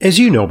As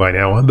you know by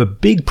now, I'm a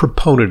big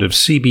proponent of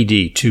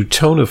CBD to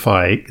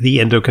tonify the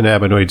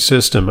endocannabinoid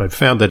system. I've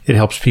found that it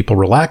helps people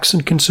relax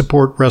and can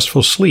support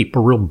restful sleep,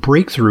 a real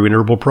breakthrough in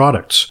herbal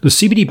products. The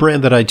CBD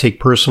brand that I take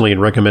personally and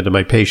recommend to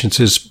my patients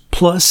is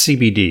Plus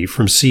CBD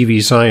from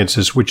CV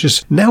Sciences, which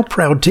is now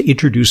proud to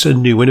introduce a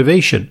new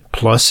innovation,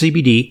 Plus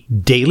CBD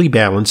Daily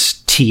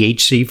Balance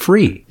THC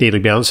Free. Daily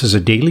Balance is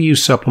a daily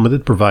use supplement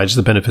that provides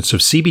the benefits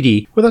of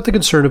CBD without the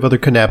concern of other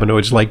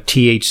cannabinoids like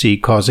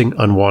THC causing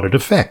unwanted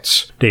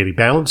effects. Daily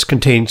Balance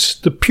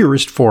contains the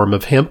purest form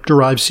of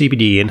hemp-derived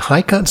CBD in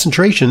high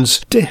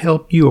concentrations to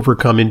help you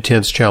overcome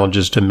intense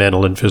challenges to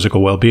mental and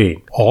physical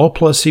well-being. All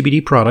Plus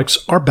CBD products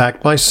are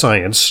backed by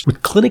science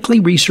with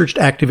clinically researched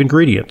active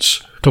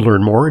ingredients. To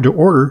learn more and to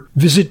order,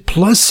 visit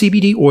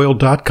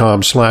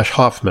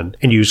pluscbdoil.com/Hoffman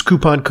and use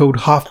coupon code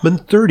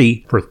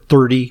Hoffman30 for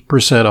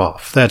 30%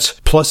 off. That's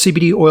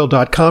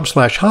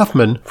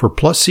pluscbdoil.com/Hoffman for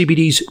Plus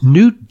CBD's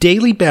new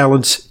Daily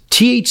Balance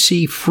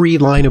THC-free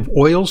line of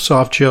oils,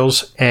 soft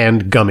gels,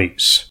 and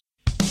gummies.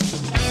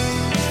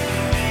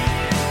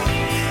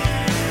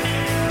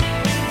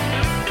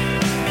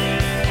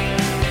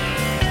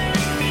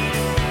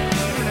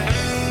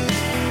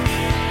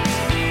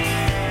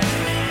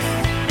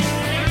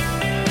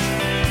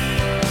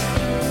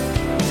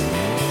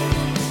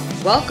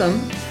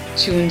 Welcome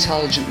to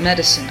Intelligent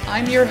Medicine.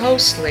 I'm your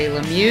host,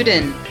 Leyla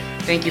Mudin.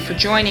 Thank you for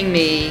joining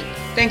me.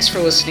 Thanks for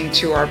listening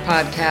to our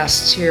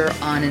podcasts here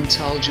on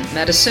Intelligent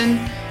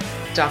Medicine.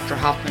 Dr.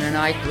 Hoffman and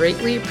I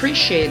greatly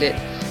appreciate it.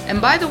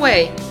 And by the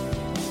way,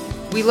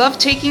 we love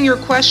taking your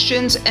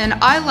questions, and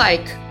I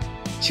like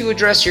to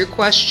address your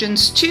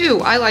questions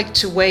too. I like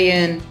to weigh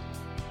in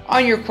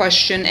on your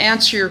question,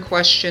 answer your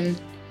question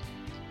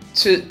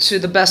to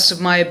the best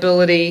of my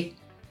ability.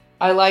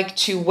 I like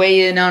to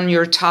weigh in on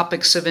your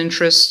topics of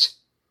interest.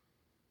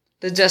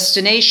 The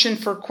destination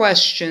for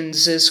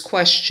questions is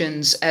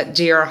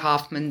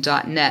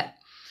questions@drhoffman.net.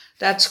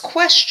 That's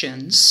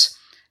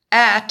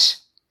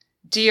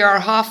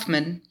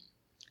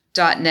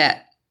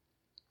questions@drhoffman.net.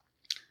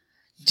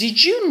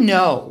 Did you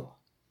know,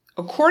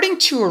 according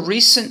to a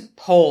recent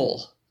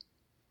poll,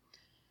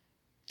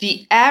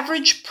 the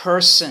average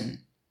person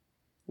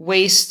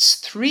wastes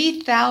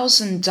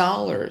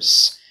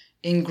 $3,000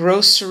 in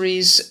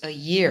groceries a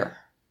year?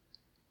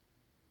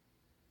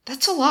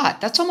 That's a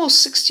lot. That's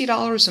almost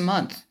 $60 a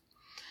month.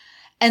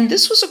 And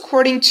this was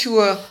according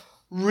to a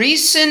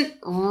recent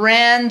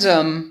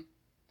random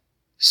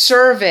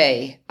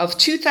survey of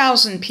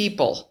 2,000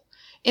 people.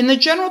 In the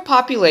general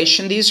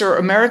population, these are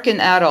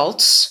American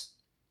adults,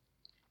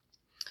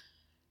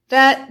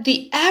 that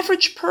the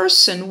average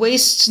person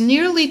wastes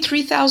nearly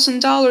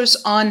 $3,000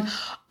 on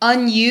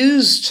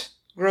unused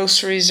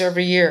groceries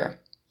every year.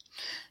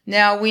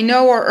 Now, we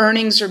know our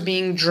earnings are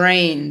being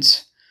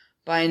drained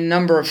by a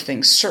number of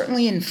things,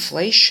 certainly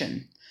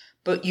inflation,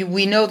 but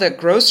we know that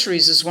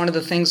groceries is one of the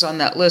things on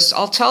that list.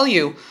 I'll tell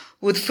you,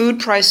 with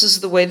food prices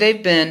the way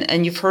they've been,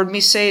 and you've heard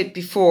me say it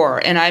before,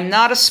 and I'm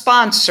not a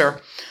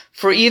sponsor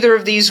for either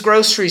of these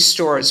grocery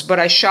stores, but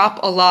I shop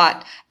a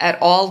lot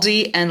at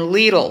Aldi and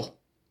Lidl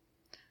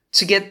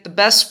to get the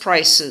best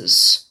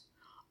prices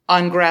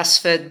on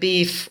grass-fed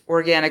beef,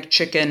 organic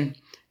chicken,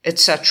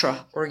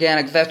 etc.,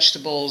 organic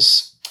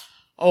vegetables,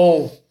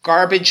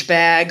 garbage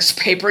bags,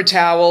 paper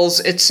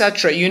towels,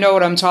 etc. You know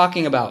what I'm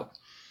talking about.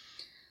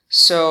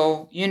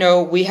 So,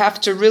 we have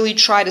to really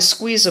try to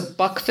squeeze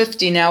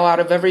 $1.50 now out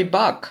of every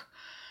buck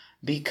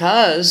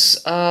because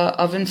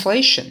of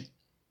inflation.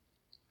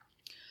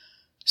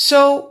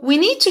 So we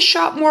need to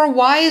shop more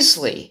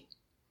wisely,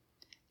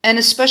 and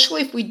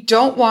especially if we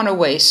don't want to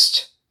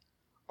waste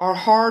our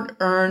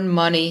hard-earned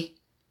money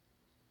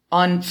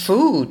on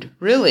food,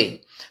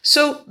 really.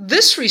 So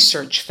this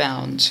research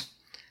found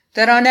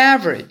that on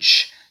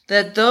average,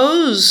 that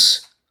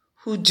those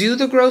who do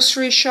the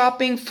grocery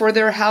shopping for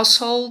their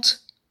household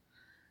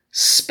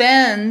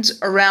spend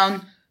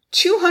around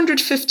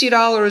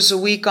 $250 a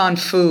week on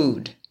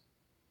food.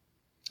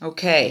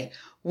 Okay,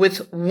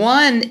 with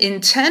 1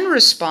 in 10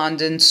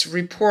 respondents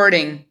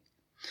reporting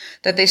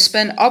that they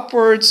spend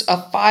upwards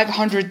of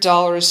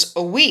 $500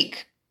 a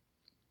week.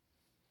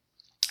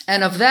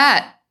 And of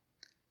that,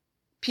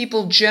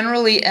 people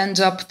generally end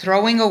up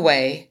throwing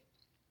away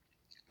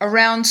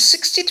around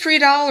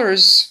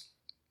 $63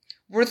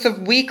 worth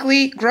of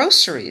weekly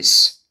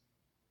groceries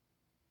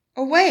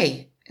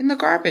away in the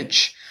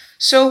garbage.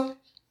 So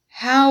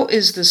how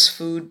is this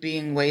food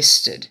being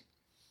wasted?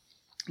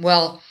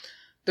 Well,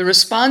 the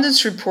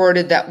respondents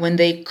reported that when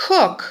they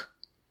cook,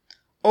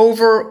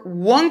 over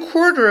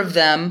 1/4 of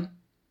them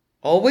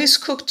always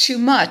cook too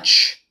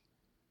much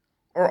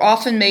or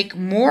often make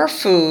more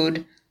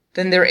food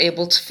than they're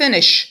able to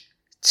finish,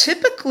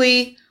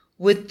 typically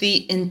with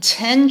the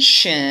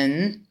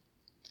intention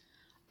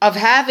of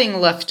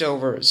having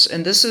leftovers.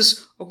 And this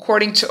is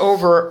according to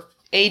over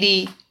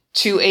 80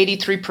 to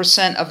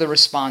 83% of the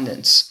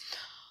respondents.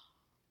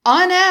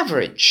 On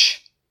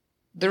average,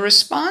 the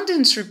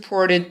respondents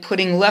reported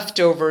putting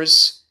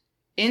leftovers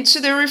into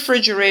their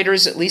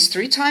refrigerators at least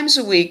 3 times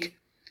a week.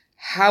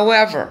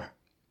 However,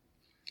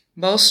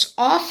 most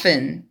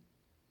often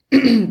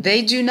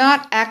they do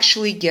not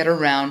actually get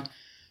around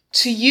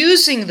to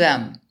using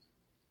them.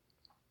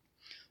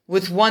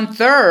 With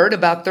 1/3,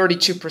 about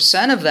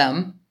 32% of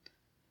them,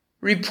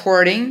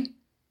 reporting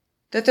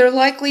that they're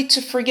likely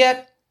to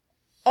forget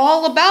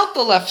all about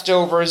the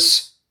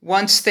leftovers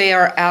once they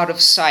are out of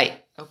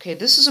sight. Okay,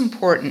 this is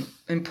important.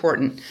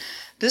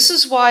 This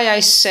is why I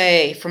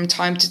say from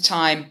time to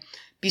time,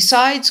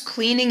 besides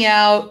cleaning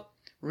out,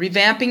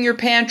 revamping your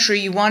pantry,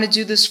 you want to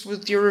do this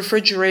with your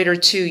refrigerator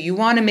too. You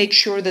want to make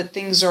sure that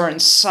things are in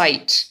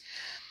sight.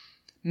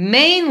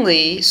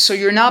 Mainly, so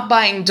you're not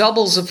buying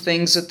doubles of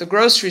things at the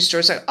grocery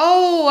store. It's like,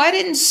 oh, I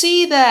didn't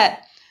see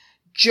that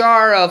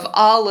jar of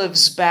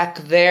olives back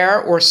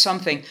there or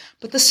something.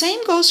 But the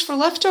same goes for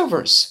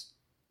leftovers.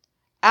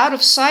 Out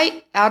of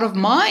sight, out of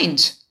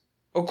mind,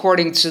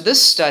 according to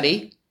this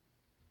study,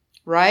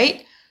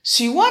 right?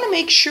 So you want to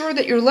make sure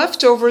that your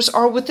leftovers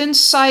are within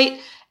sight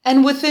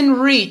and within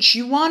reach.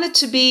 You want it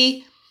to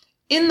be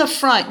in the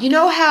front. You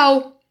know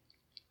how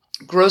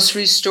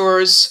grocery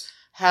stores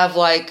have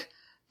like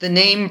the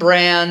name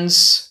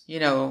brands,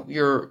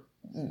 your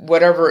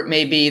whatever it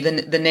may be,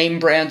 the name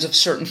brands of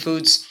certain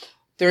foods.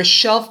 Their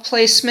shelf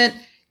placement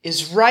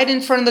is right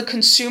in front of the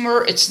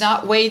consumer. It's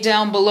not way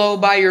down below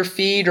by your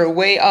feet or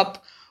way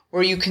up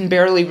where you can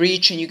barely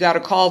reach and you got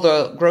to call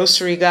the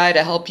grocery guy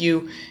to help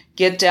you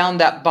get down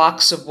that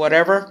box of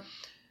whatever.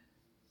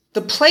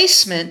 The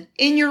placement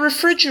in your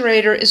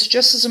refrigerator is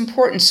just as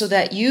important so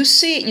that you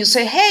see it and you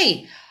say,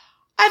 hey,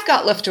 I've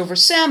got leftover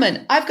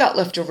salmon. I've got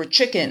leftover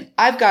chicken.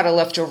 I've got a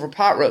leftover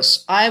pot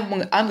roast. I'm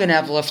going to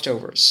have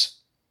leftovers.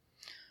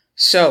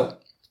 So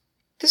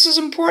this is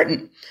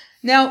important.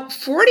 Now,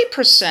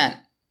 40%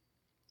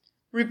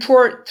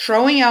 report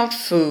throwing out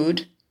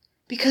food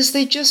because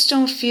they just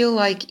don't feel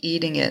like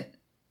eating it.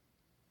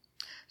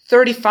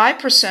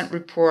 35%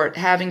 report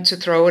having to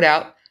throw it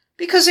out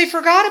because they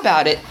forgot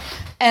about it.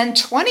 And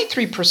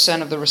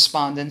 23% of the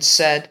respondents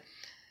said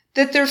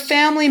that their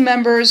family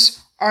members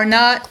are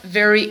not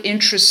very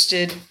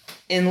interested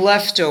in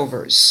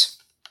leftovers.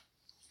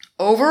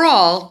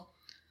 Overall,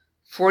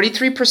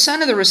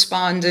 43% of the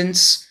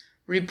respondents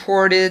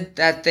reported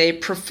that they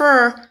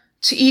prefer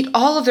to eat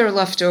all of their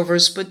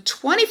leftovers, but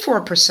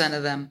 24%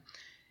 of them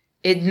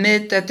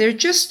admit that they're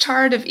just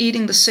tired of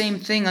eating the same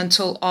thing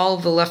until all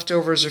of the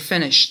leftovers are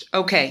finished.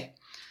 Okay,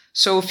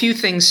 so a few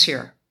things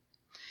here.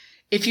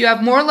 If you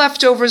have more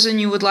leftovers than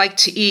you would like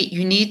to eat,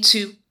 you need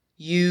to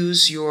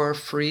use your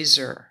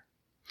freezer.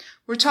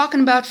 We're talking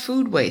about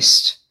food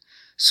waste.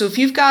 So if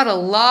you've got a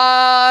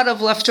lot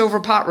of leftover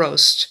pot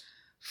roast,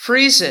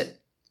 freeze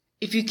it.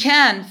 If you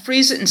can,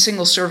 freeze it in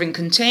single serving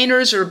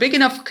containers or a big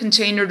enough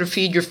container to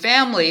feed your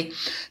family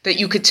that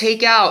you could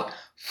take out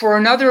for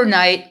another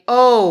night.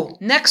 Oh,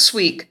 next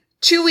week,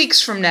 2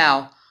 weeks from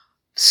now,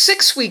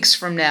 6 weeks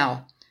from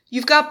now,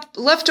 you've got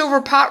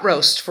leftover pot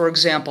roast, for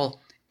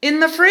example, in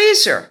the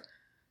freezer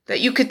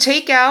that you could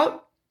take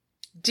out,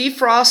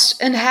 defrost,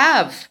 and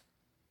have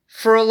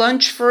for a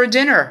lunch, for a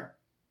dinner,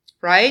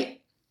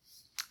 right?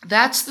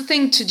 That's the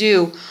thing to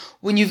do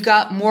when you've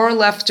got more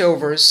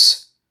leftovers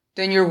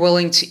than you're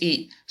willing to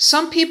eat.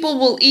 Some people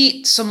will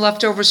eat some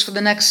leftovers for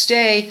the next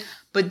day,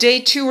 but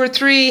day 2 or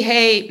 3,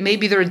 hey,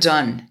 maybe they're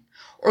done.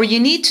 Or you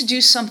need to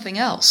do something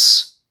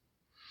else.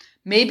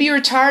 Maybe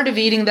you're tired of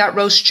eating that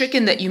roast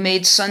chicken that you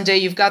made Sunday.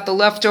 You've got the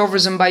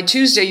leftovers, and by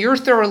Tuesday, you're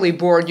thoroughly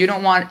bored. You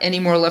don't want any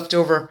more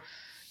leftover,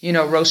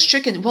 roast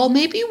chicken. Well,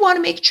 maybe you want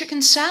to make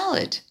chicken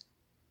salad.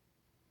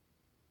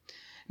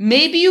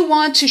 Maybe you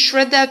want to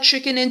shred that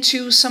chicken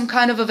into some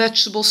kind of a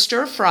vegetable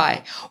stir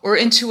fry or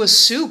into a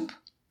soup.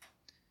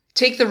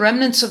 Take the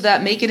remnants of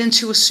that, make it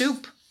into a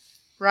soup,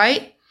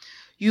 right?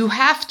 You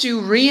have to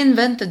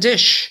reinvent the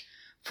dish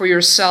for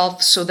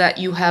yourself so that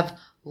you have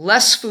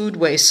less food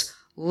waste,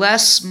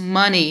 less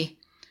money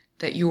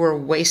that you are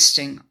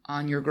wasting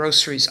on your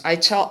groceries.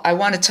 I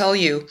want to tell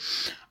you,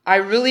 I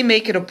really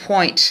make it a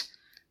point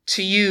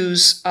to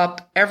use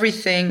up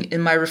everything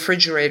in my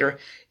refrigerator.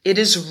 It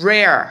is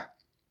rare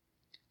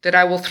that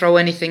I will throw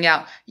anything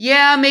out.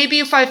 Yeah, maybe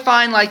if I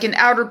find like an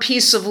outer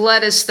piece of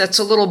lettuce that's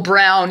a little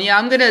brown, yeah,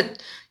 I'm going to,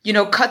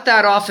 cut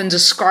that off and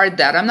discard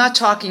that. I'm not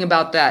talking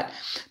about that.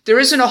 There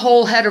isn't a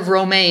whole head of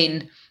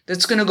romaine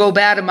that's going to go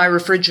bad in my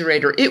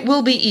refrigerator. It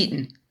will be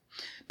eaten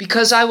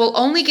because I will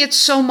only get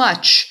so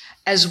much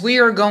as we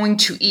are going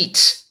to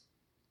eat.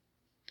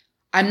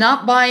 I'm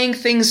not buying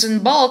things in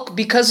bulk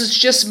because it's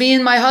just me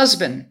and my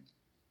husband.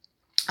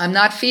 I'm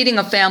not feeding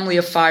a family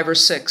of 5 or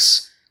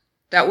 6.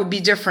 That would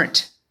be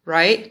different,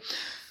 right?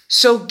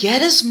 So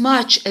get as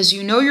much as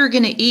you know you're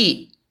going to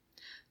eat.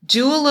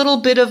 Do a little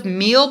bit of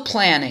meal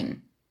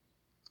planning.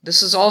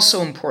 This is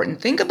also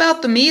important. Think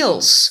about the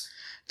meals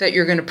that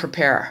you're going to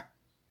prepare.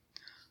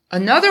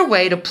 Another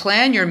way to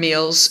plan your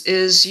meals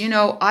is,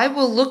 I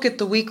will look at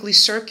the weekly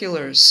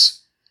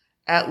circulars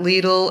at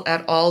Lidl,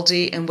 at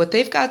Aldi, and what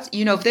they've got,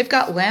 if they've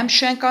got lamb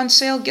shank on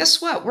sale,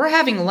 guess what? We're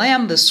having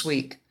lamb this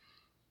week.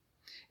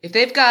 If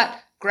they've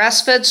got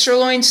grass-fed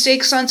sirloin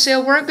steaks on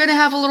sale, we're going to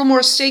have a little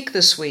more steak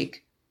this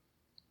week.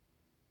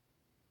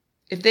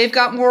 If they've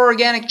got more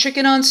organic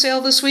chicken on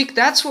sale this week,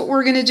 that's what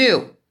we're going to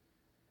do.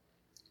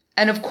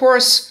 And of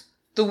course,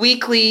 the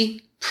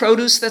weekly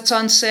produce that's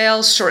on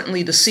sale,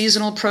 certainly the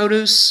seasonal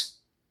produce,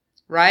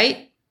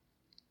 right?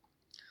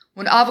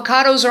 When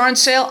avocados are on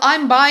sale,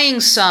 I'm buying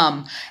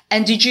some.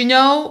 And did you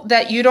know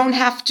that you don't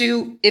have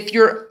to, if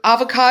your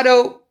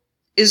avocado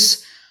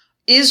is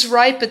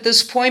ripe at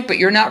this point, but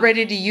you're not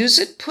ready to use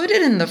it, put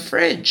it in the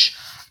fridge.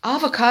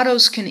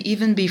 Avocados can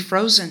even be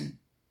frozen.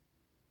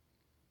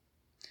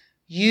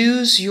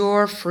 Use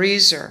your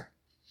freezer.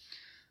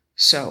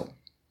 So,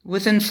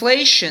 with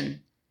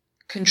inflation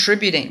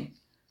contributing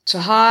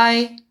to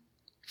high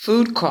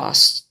food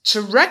costs,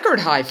 to record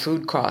high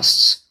food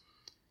costs,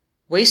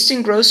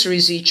 wasting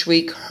groceries each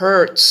week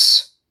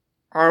hurts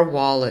our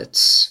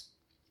wallets.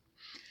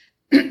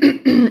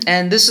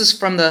 And this is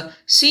from the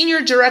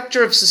Senior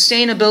Director of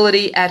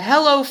Sustainability at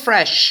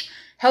HelloFresh.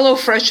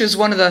 HelloFresh is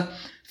one of the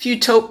few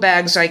tote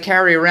bags I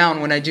carry around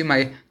when I do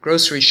my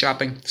grocery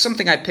shopping,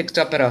 something I picked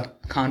up at a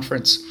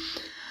conference.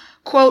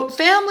 Quote,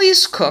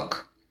 families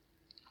cook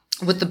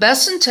with the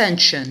best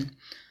intention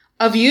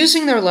of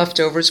using their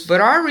leftovers,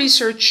 but our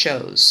research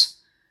shows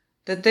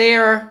that they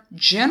are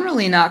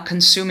generally not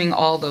consuming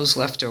all those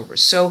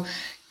leftovers. So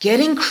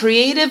getting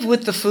creative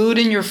with the food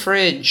in your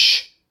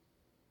fridge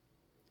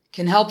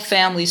can help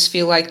families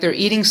feel like they're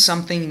eating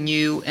something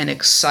new and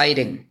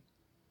exciting.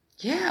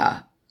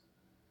 Yeah.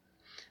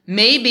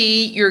 Maybe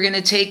you're going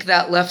to take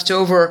that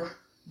leftover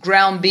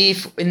ground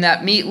beef in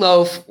that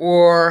meatloaf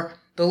or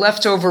the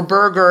leftover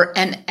burger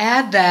and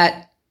add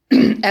that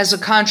as a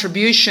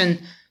contribution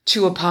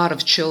to a pot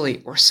of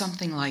chili or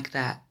something like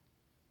that.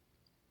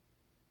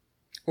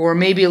 Or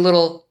maybe a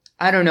little,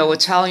 I don't know,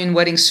 Italian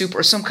wedding soup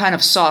or some kind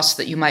of sauce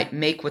that you might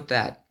make with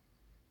that.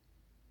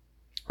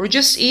 Or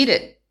just eat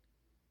it.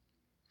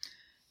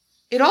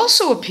 It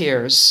also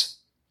appears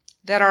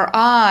that our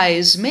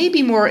eyes may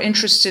be more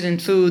interested in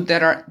food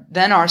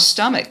than our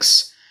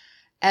stomachs,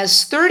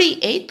 as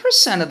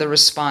 38% of the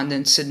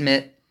respondents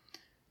admit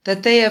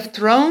that they have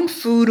thrown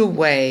food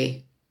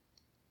away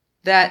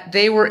that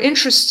they were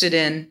interested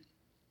in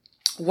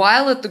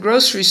while at the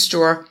grocery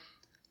store,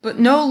 but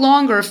no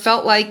longer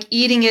felt like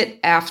eating it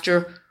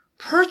after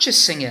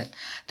purchasing it.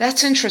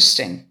 That's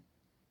interesting.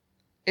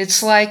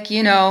 It's like,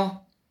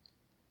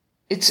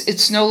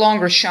 it's no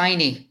longer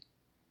shiny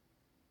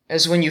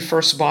as when you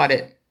first bought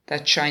it,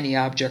 that shiny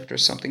object or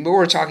something. But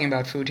we're talking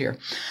about food here.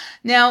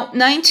 Now,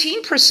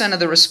 19% of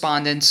the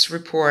respondents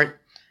report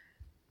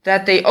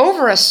that they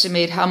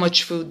overestimate how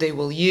much food they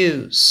will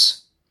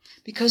use.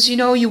 Because,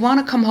 you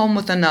want to come home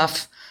with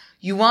enough.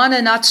 You want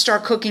to not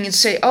start cooking and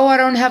say, oh, I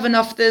don't have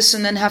enough this,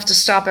 and then have to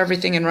stop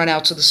everything and run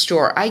out to the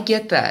store. I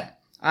get that.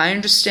 I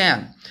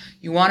understand.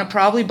 You want to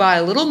probably buy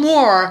a little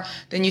more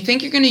than you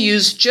think you're going to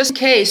use just in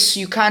case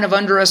you kind of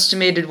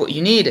underestimated what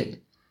you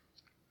needed.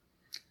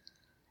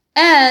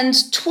 And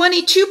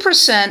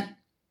 22%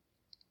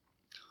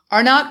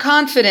 are not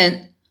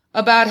confident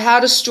about how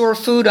to store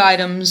food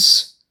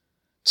items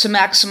to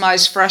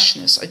maximize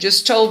freshness. I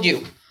just told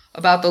you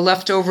about the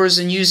leftovers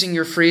and using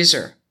your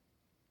freezer.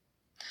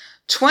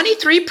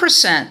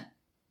 23%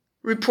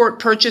 report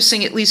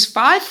purchasing at least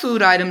 5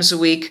 food items a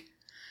week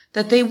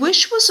that they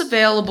wish was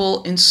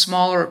available in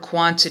smaller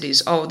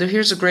quantities. Oh,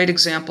 here's a great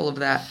example of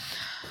that.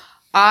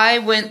 I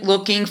went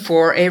looking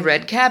for a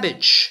red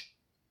cabbage.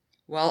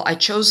 Well, I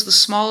chose the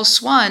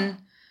smallest one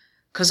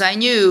because I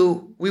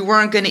knew we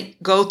weren't going to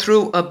go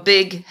through a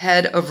big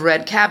head of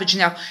red cabbage.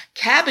 Now,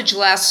 cabbage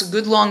lasts a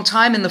good long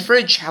time in the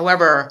fridge.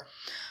 However,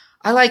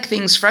 I like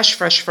things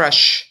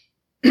fresh.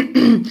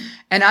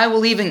 And I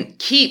will even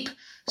keep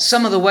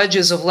some of the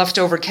wedges of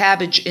leftover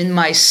cabbage in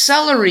my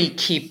celery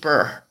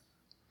keeper,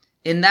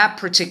 in that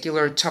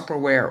particular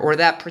Tupperware or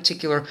that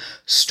particular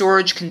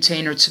storage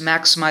container to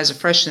maximize the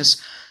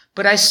freshness.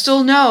 But I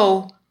still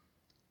know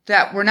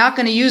that we're not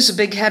going to use a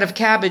big head of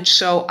cabbage,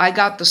 so I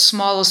got the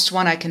smallest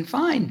one I can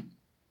find.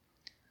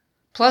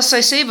 Plus, I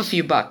save a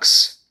few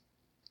bucks.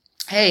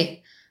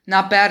 Hey,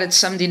 not bad at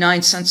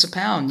 79 cents a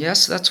pound.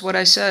 Yes, that's what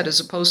I said, as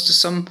opposed to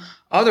some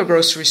other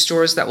grocery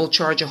stores that will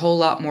charge a whole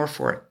lot more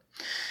for it.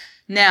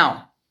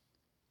 Now,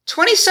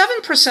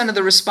 27% of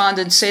the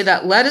respondents say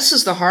that lettuce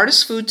is the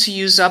hardest food to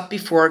use up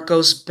before it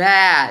goes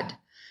bad.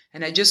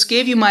 And I just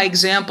gave you my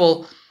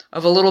example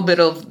of a little bit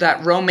of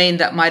that romaine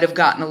that might have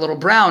gotten a little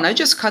brown. I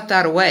just cut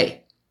that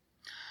away.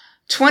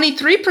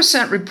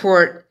 23%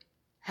 report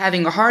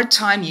having a hard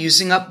time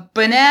using up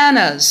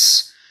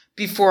bananas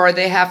before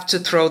they have to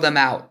throw them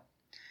out.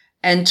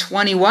 And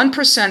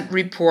 21%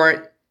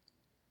 report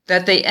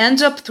that they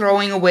end up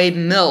throwing away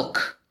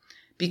milk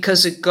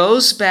because it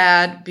goes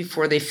bad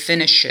before they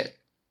finish it.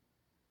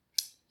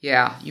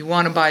 Yeah, you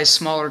want to buy a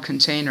smaller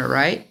container,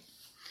 right?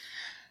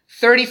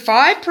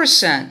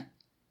 35%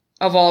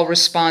 of all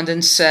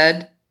respondents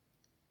said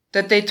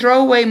that they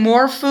throw away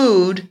more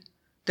food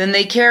than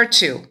they care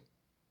to.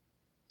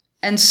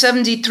 And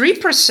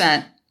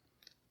 73%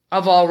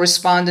 of all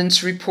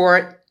respondents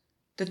report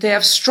that they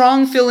have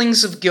strong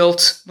feelings of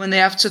guilt when they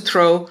have to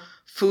throw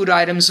food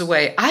items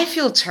away. I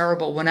feel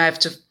terrible when I have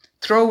to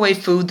throw away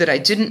food that I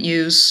didn't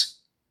use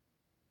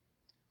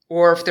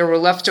or if there were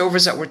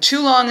leftovers that were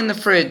too long in the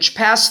fridge,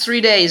 past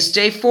 3 days,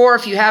 day 4,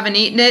 if you haven't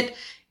eaten it,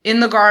 in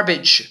the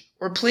garbage.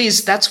 Or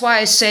please, that's why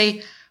I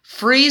say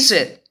freeze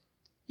it.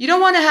 You don't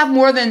want to have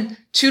more than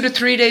 2 to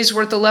 3 days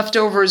worth of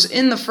leftovers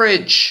in the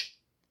fridge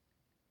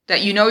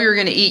that you know you're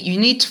going to eat. You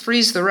need to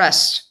freeze the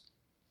rest.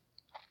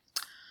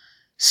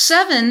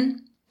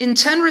 7 in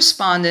 10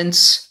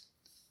 respondents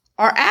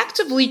are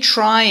actively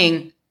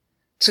trying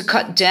to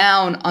cut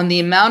down on the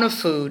amount of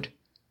food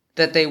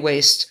that they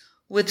waste,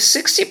 with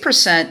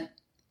 60%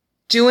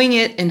 doing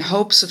it in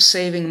hopes of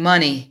saving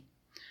money.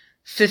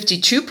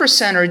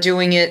 52% are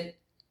doing it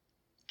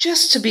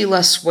just to be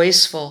less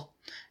wasteful,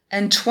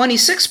 and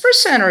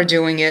 26% are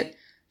doing it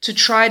to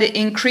try to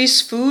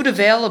increase food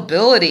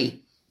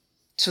availability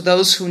to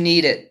those who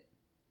need it.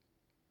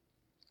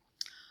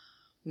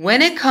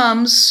 When it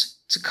comes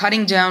to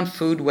cutting down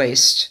food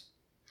waste,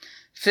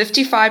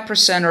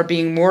 55% are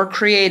being more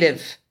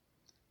creative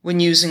when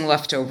using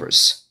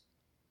leftovers.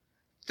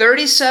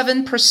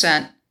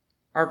 37%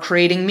 are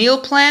creating meal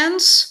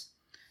plans,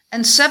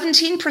 and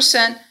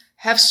 17%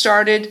 have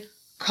started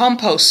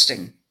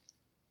composting.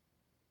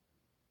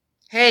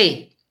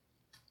 Hey,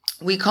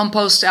 we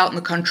compost out in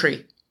the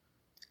country.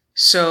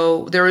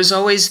 So there is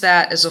always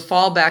that as a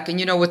fallback. And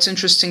you know what's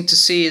interesting to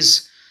see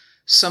is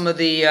some of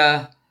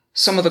the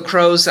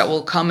crows that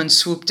will come and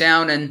swoop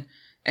down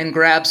and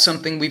grab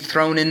something we've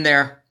thrown in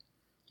there.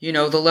 You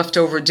know, the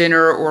leftover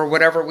dinner or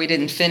whatever we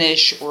didn't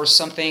finish or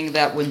something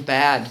that went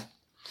bad.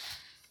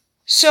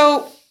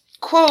 So,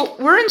 quote,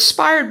 we're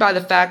inspired by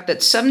the fact that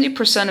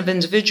 70% of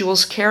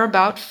individuals care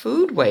about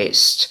food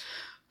waste.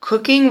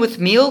 Cooking with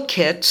meal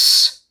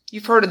kits,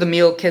 you've heard of the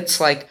meal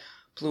kits like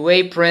Blue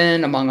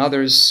Apron, among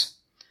others.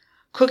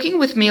 Cooking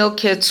with meal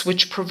kits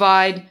which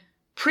provide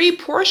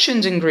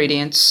pre-portioned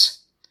ingredients,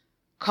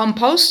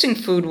 composting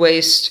food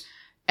waste,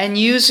 and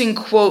using,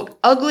 quote,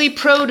 ugly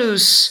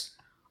produce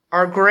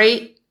are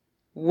great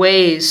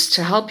ways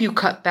to help you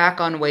cut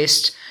back on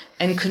waste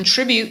and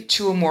contribute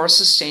to a more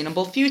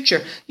sustainable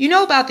future. You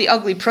know about the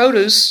ugly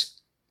produce.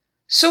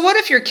 So what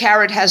if your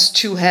carrot has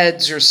 2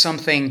 heads or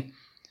something,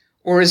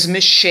 or is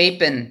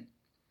misshapen,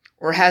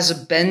 or has a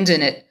bend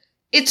in it?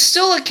 It's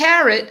still a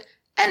carrot,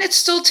 and it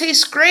still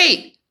tastes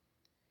great.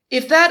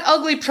 If that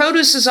ugly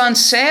produce is on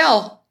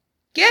sale,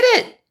 get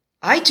it.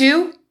 I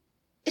do.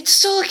 It's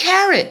still a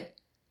carrot.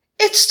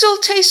 It still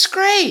tastes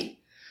great.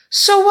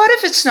 So what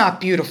if it's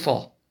not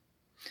beautiful?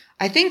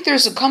 I think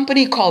there's a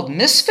company called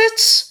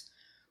Misfits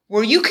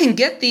where you can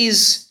get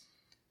this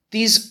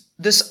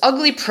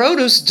ugly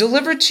produce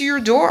delivered to your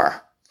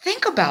door.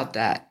 Think about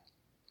that.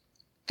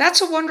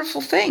 That's a wonderful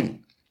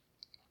thing.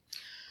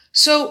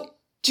 So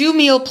do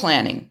meal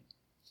planning.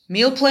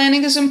 Meal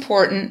planning is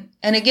important.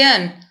 And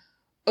again,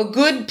 a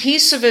good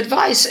piece of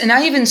advice, and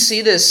I even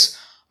see this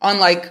on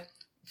like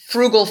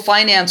frugal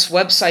finance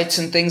websites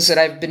and things that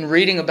I've been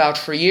reading about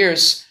for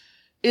years,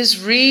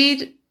 is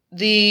read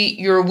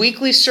your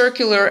weekly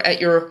circular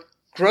at your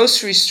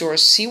grocery store.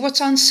 See what's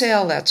on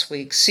sale that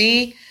week.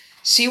 See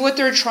what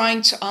they're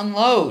trying to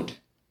unload.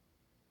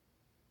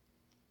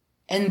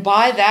 And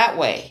buy that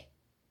way.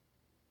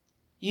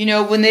 You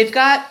know, when they've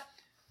got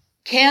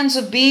cans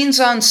of beans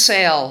on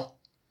sale,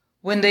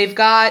 when they've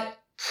got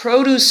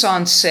produce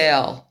on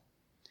sale,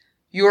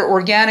 your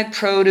organic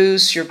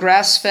produce, your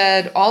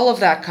grass-fed, all of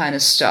that kind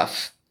of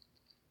stuff,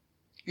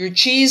 your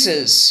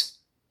cheeses,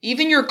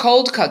 even your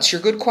cold cuts,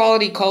 your good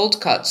quality cold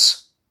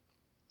cuts.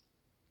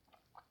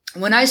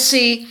 When I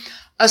see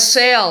a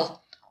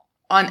sale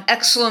on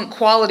excellent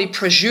quality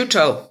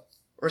prosciutto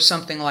or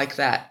something like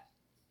that,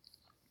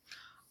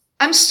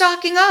 I'm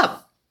stocking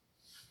up.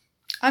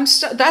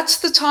 That's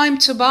the time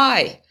to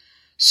buy.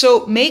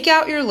 So make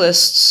out your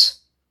lists.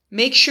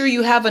 Make sure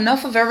you have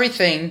enough of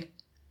everything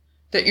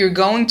that you're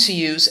going to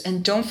use,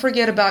 and don't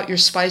forget about your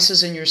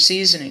spices and your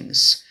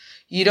seasonings.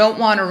 You don't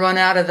want to run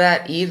out of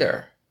that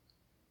either.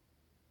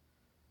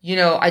 You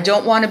know, I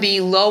don't want to be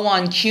low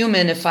on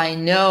cumin if I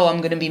know I'm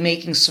going to be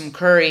making some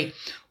curry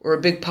or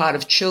a big pot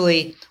of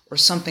chili or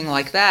something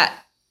like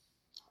that,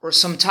 or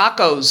some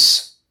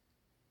tacos,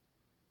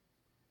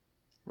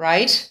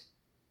 right?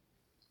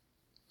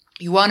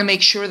 You want to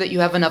make sure that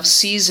you have enough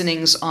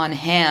seasonings on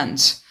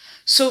hand.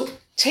 So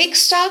take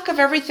stock of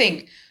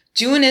everything.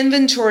 Do an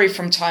inventory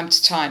from time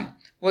to time,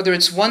 whether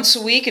it's once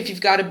a week, if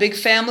you've got a big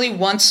family,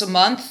 once a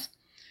month.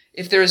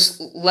 If there's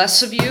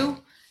less of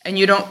you and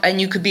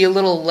you could be a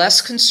little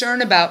less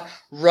concerned about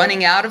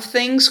running out of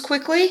things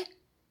quickly.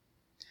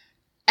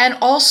 And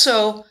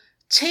also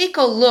take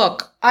a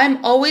look.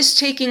 I'm always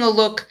taking a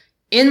look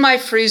in my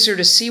freezer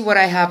to see what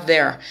I have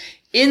there.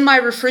 In my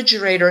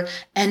refrigerator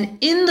and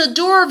in the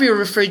door of your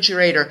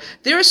refrigerator,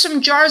 there are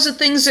some jars of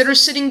things that are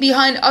sitting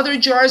behind other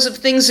jars of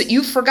things that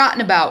you've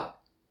forgotten about.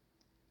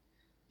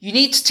 You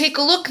need to take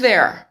a look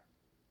there.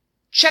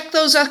 Check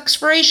those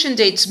expiration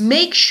dates.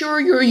 Make sure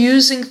you're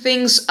using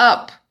things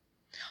up.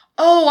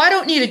 Oh, I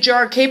don't need a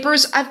jar of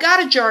capers. I've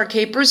got a jar of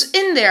capers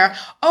in there.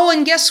 Oh,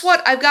 and guess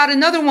what? I've got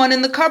another one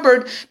in the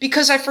cupboard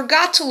because I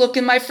forgot to look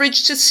in my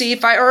fridge to see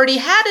if I already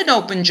had an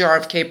open jar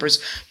of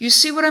capers. You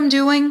see what I'm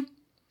doing?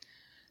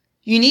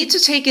 You need to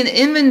take an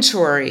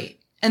inventory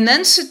and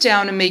then sit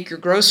down and make your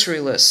grocery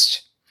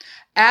list.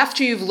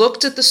 After you've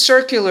looked at the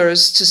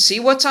circulars to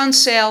see what's on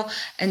sale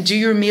and do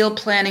your meal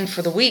planning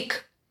for the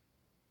week.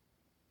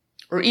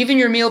 Or even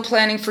your meal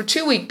planning for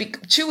 2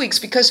 weeks,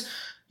 because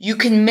you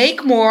can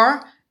make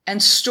more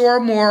and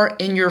store more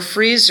in your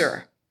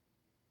freezer.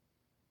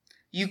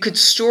 You could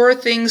store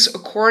things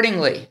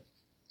accordingly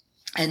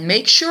and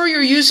make sure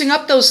you're using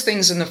up those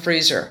things in the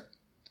freezer.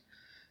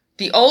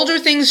 The older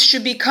things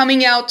should be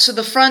coming out to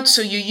the front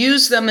so you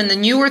use them, and the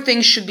newer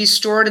things should be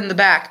stored in the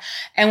back.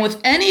 And with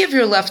any of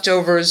your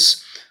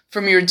leftovers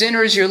from your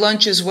dinners, your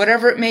lunches,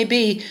 whatever it may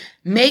be,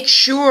 make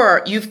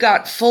sure you've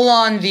got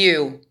full-on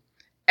view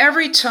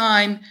every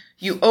time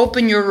you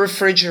open your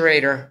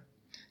refrigerator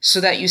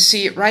so that you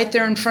see it right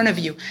there in front of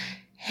you.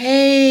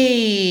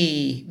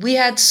 Hey, we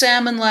had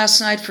salmon last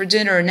night for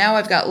dinner, and now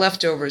I've got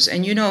leftovers.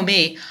 And you know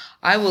me,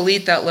 I will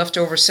eat that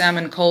leftover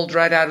salmon cold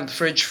right out of the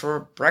fridge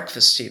for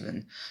breakfast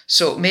even.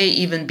 So it may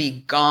even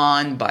be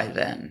gone by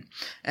then.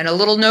 And a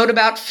little note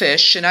about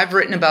fish, and I've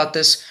written about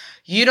this.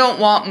 You don't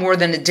want more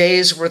than a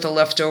day's worth of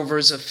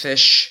leftovers of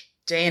fish,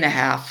 day and a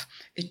half.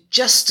 It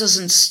just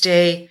doesn't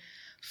stay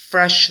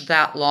fresh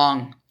that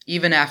long,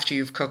 even after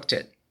you've cooked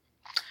it.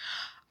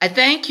 I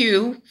thank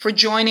you for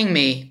joining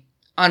me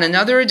on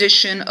another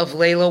edition of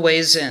Leyla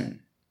Weighs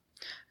In.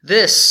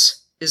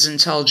 This is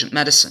Intelligent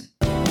Medicine.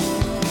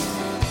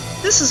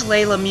 This is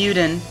Leyla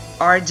Mudin,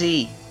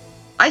 RD.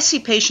 I see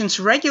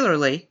patients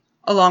regularly,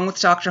 along with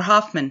Dr.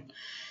 Hoffman.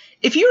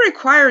 If you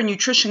require a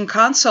nutrition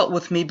consult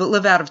with me but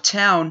live out of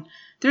town,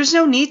 there's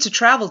no need to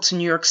travel to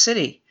New York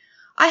City.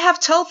 I have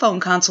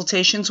telephone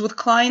consultations with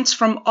clients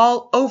from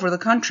all over the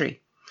country.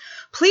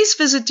 Please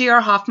visit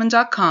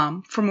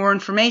drhoffman.com for more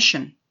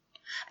information.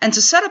 And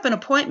to set up an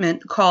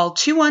appointment, call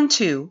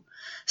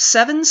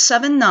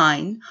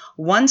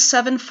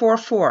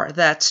 212-779-1744.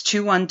 That's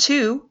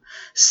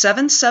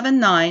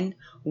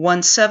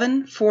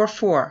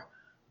 212-779-1744.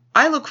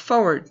 I look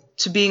forward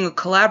to being a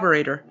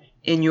collaborator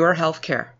in your healthcare.